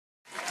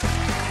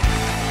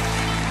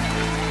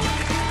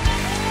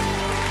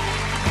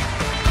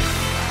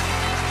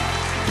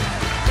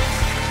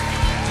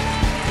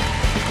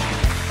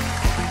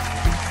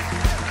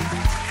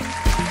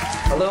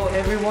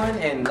everyone,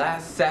 and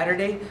last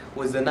Saturday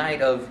was the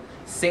night of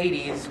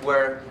Sadies,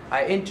 where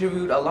I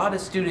interviewed a lot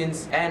of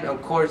students and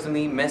of course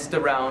messed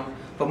around,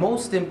 but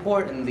most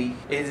importantly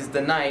it is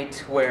the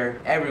night where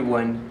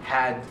everyone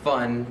had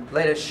fun.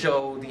 Let us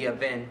show the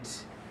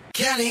event.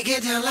 Can it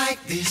get down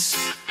like this?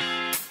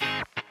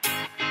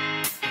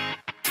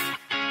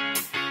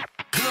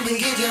 Come and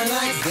get down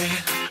like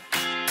that.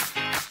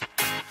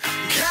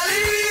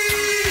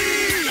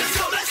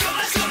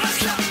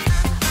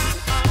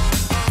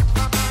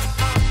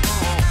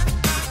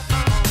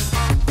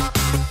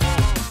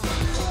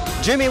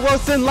 Jimmy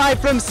Wilson live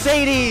from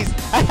Sadies.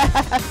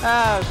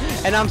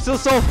 And I'm still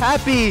so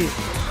happy.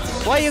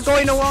 Why are you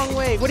going the wrong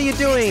way? What are you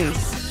doing?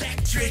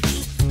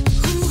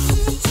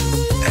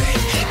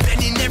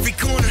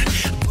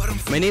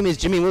 My name is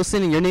Jimmy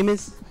Wilson and your name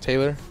is?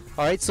 Taylor.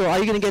 Alright, so are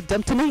you gonna get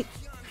dumped tonight?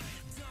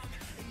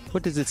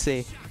 What does it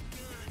say?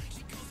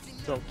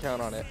 Don't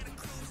count on it.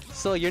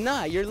 So you're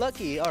not, you're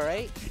lucky,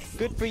 alright?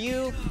 Good for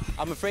you.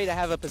 I'm afraid I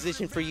have a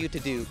position for you to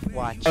do.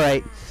 Watch.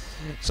 Alright.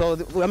 So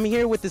I'm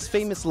here with this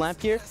famous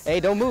lamp here. Hey,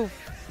 don't move.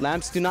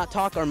 Lamps do not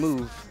talk or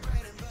move.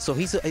 So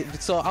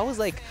so I was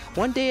like,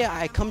 one day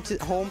I come to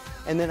home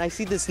and then I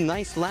see this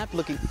nice lamp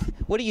looking.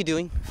 What are you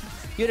doing?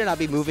 You better not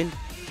be moving.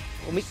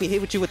 Will make me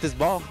hit with you with this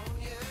ball.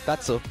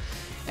 That's so.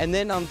 And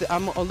then I'm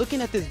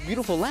looking at this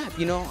beautiful lamp.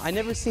 You know, I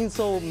never seen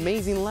so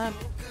amazing lamp.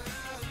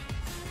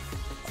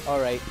 All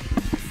right,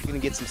 I'm gonna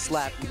get some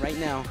slap right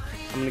now.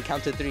 I'm gonna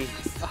count to 3.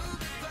 All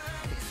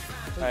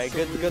right,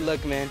 good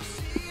luck, man.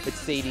 It's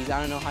Sadies.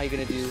 I don't know how you're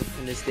gonna do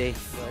in this day,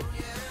 but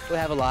we'll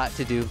have a lot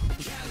to do.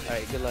 All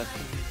right, good luck.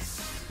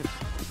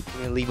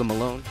 I'm gonna leave him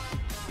alone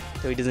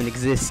so he doesn't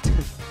exist. You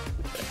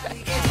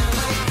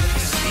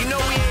know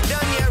we ain't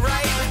done yet,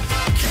 right?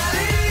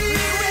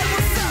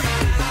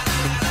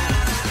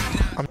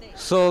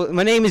 So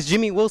my name is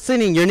Jimmy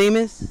Wilson, and your name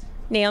is?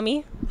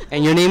 Naomi.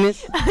 And your name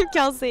is? I'm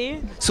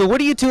Kelsey. So what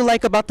do you two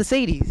like about the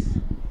Sadies?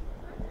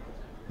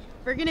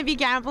 We're gonna be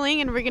gambling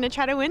and we're gonna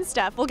try to win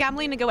stuff. Well,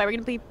 gambling to go away. We're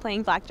gonna be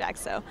playing blackjack.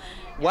 So.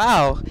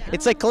 Wow,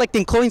 it's like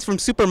collecting coins from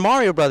Super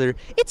Mario Brother.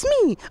 It's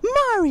me,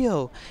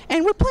 Mario,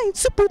 and we're playing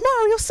Super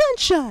Mario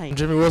Sunshine. I'm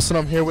Jimmy Wilson.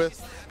 I'm here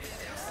with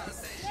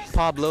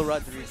Pablo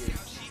Rodriguez.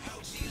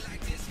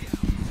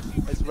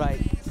 That's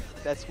right.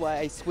 That's why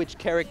I switch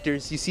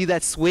characters. You see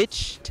that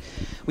switched?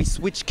 We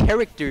switch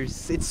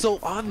characters. It's so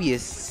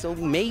obvious, so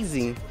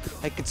amazing.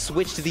 I could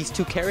switch to these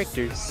 2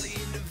 characters. You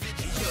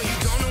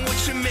don't know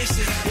what you're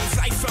missing.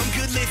 Right from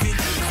good living.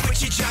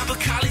 Quit your job or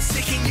college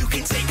sick and you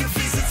can take a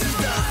visit to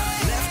the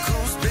left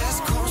coast,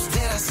 best coast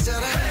that I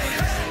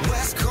stutter.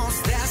 West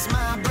coast, that's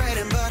my bread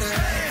and butter.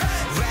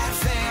 Rap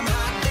fam,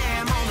 hot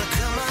damn on the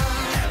come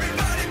on.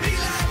 Everybody be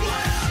like,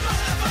 what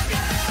up,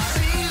 motherfucker?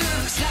 She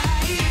looks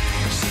like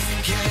she's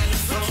from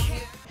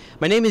California.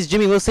 My name is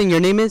Jimmy Wilson.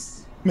 Your name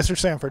is? Mr.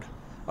 Sanford.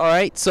 All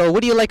right. So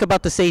what do you like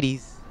about the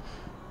Sadies?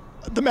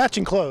 The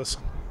matching clothes.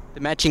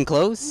 The matching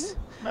clothes?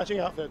 Matching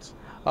outfits.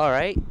 All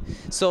right.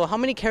 So how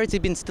many carrots have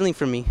you been stealing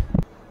from me?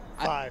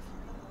 5.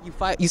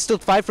 You stole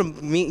 5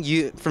 from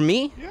me? From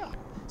me? Yeah.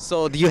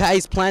 So do you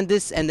guys planned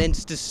this and then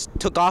just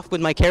took off with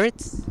my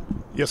carrots?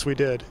 Yes, we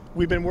did.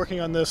 We've been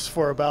working on this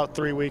for about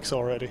 3 weeks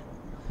already.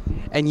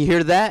 And you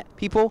hear that,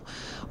 people?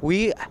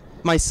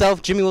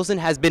 Myself, Jimmy Wilson,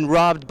 has been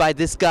robbed by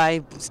this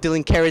guy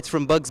stealing carrots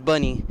from Bugs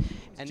Bunny.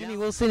 And Jimmy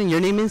Wilson, and your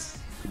name is?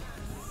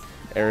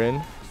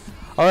 Aaron.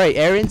 All right,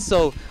 Aaron.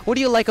 So what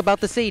do you like about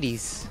the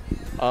Sadies?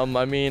 I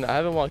mean, I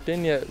haven't walked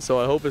in yet, so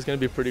I hope it's gonna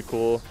be pretty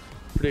cool.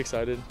 Pretty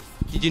excited.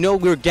 Did you know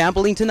we were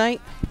gambling tonight?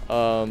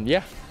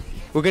 Yeah.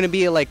 We're gonna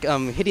be like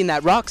hitting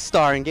that rock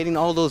star and getting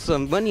all those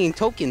money and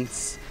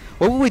tokens.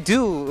 What would we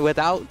do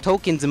without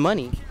tokens and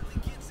money?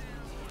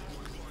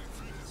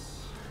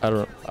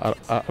 I'm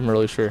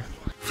really sure.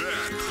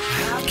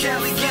 How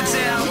can we get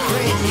down?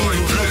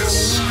 Like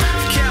this.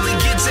 Can we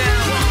get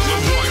down?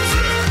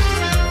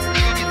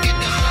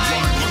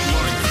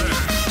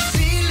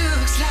 She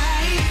looks like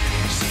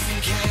she's from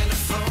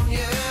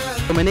California.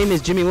 So my name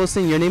is Jimmy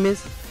Wilson. Your name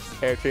is?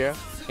 Eritrea.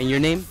 And your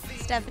name?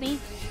 Stephanie.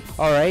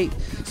 All right.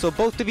 So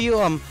both of you,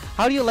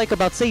 how do you like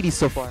about Sadies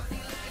so far?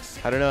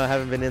 I don't know. I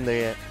haven't been in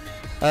there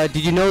yet.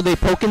 Did you know they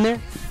poke in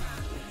there?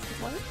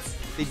 What?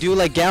 They do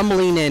like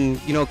gambling and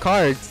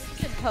cards.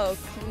 You said poke.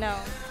 No.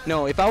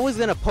 No, if I was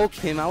gonna poke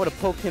him, I would have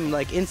poked him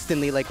like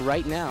instantly, like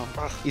right now.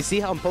 You see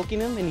how I'm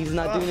poking him and he's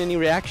not doing any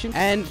reaction?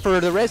 And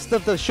for the rest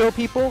of the show,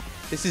 people,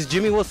 this is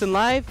Jimmy Wilson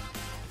Live.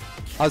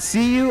 I'll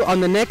see you on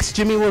the next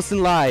Jimmy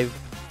Wilson Live.